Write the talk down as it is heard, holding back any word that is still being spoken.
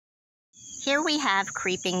Here we have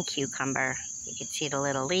creeping cucumber. You can see the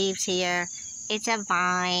little leaves here. It's a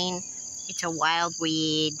vine. It's a wild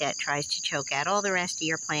weed that tries to choke out all the rest of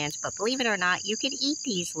your plants. But believe it or not, you could eat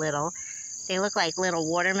these they look like little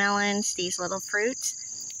watermelons, these little fruits.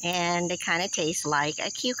 And they kind of taste like a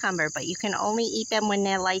cucumber. But you can only eat them when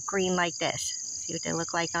they're light green like this. See what they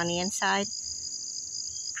look like on the inside?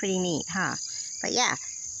 Pretty neat, huh? But yeah.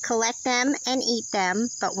 Collect them and eat them,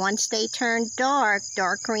 but once they turn dark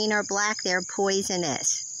green or black, they're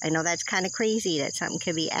poisonous. I know that's kind of crazy that something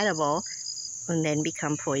could be edible and then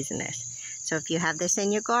become poisonous. So if you have this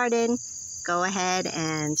in your garden, go ahead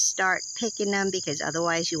and start picking them because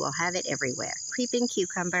otherwise you will have it everywhere. Creeping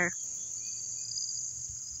cucumber.